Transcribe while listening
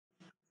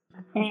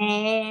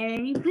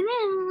Anything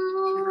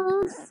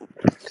else?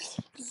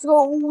 So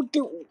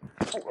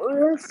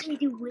let's see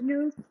the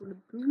winner for the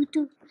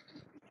Bluetooth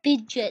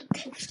fidget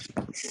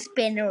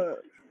spinner.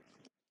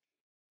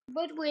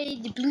 By the way,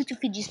 the Bluetooth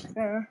fidget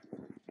spinner,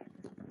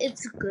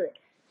 it's good,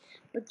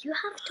 but you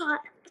have to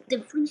have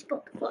the free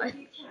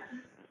Spotify.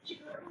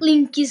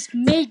 Link is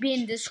maybe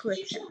in the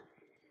description,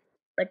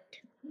 but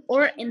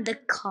or in the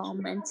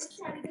comments.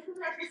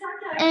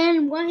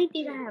 And why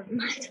did I have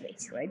my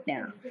face right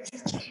now?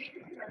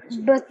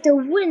 But the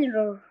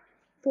winner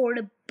for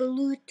the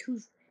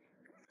Bluetooth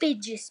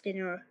fidget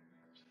spinner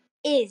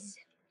is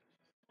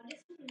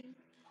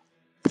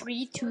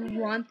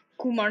 321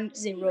 Kumar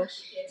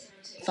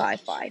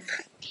 055.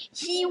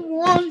 He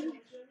won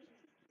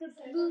the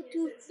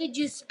Bluetooth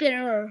fidget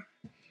spinner.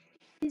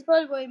 He's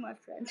by the way my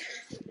friend.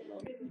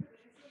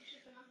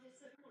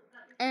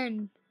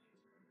 And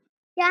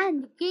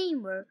Can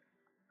Gamer.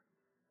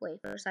 Wait,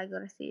 first I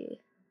gotta see.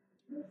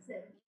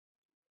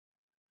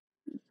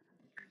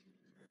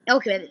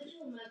 Okay,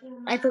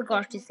 I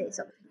forgot to say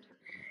something.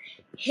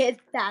 Hit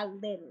that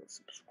little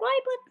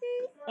subscribe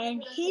button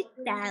and hit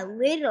that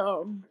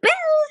little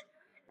bell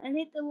and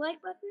hit the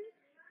like button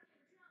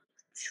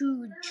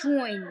to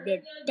join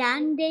the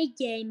Dande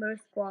Gamer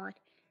Squad.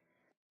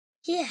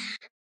 Yeah,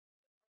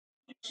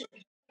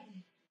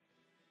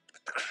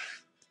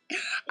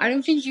 I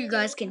don't think you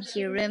guys can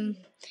hear him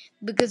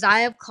because I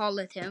have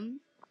called him.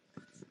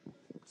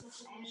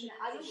 And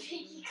I don't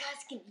think you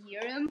guys can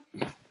hear him,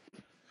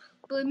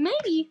 but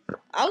maybe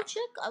I'll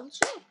check. I'll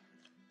check.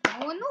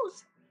 No one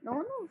knows. No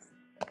one knows.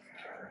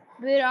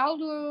 But I'll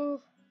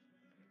do.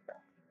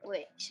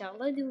 Wait,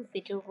 shall I do a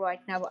video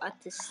right now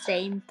at the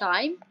same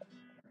time?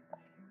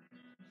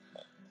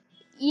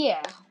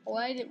 Yeah.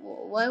 Why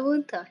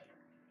wouldn't I?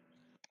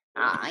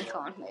 I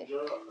can't make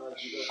it.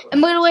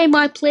 And by the way,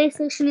 my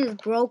PlayStation is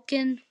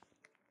broken.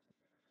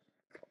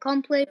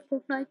 Can't play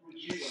Fortnite.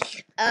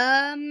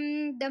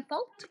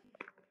 Default.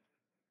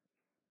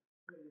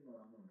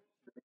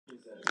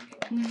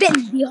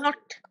 Very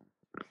hot.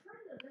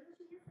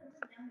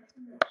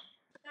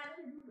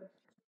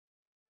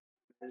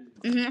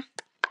 Mhm.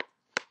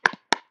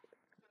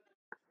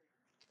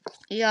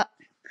 Ja.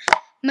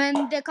 Men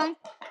det kan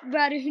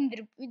være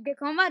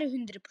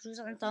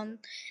 100% sånn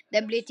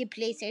det blir til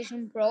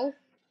PlayStation Pro.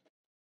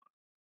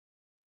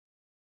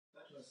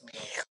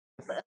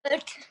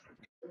 But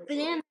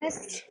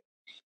bananas,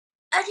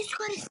 I just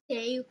gotta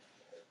say,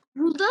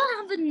 will they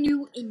have a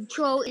new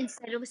intro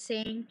instead of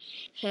saying,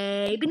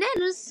 "Hey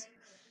bananas"?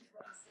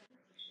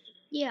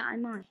 Yeah, I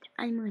might.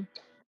 I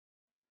might.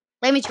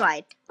 Let me try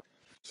it.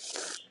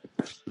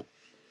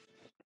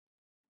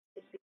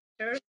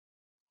 Sure.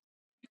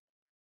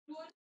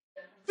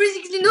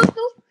 360 no.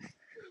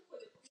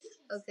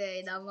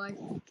 Okay, that might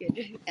be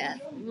good. Yeah,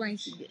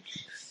 might be good.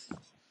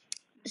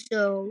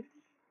 So,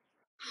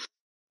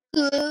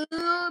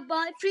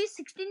 goodbye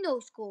 360 no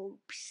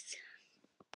scopes.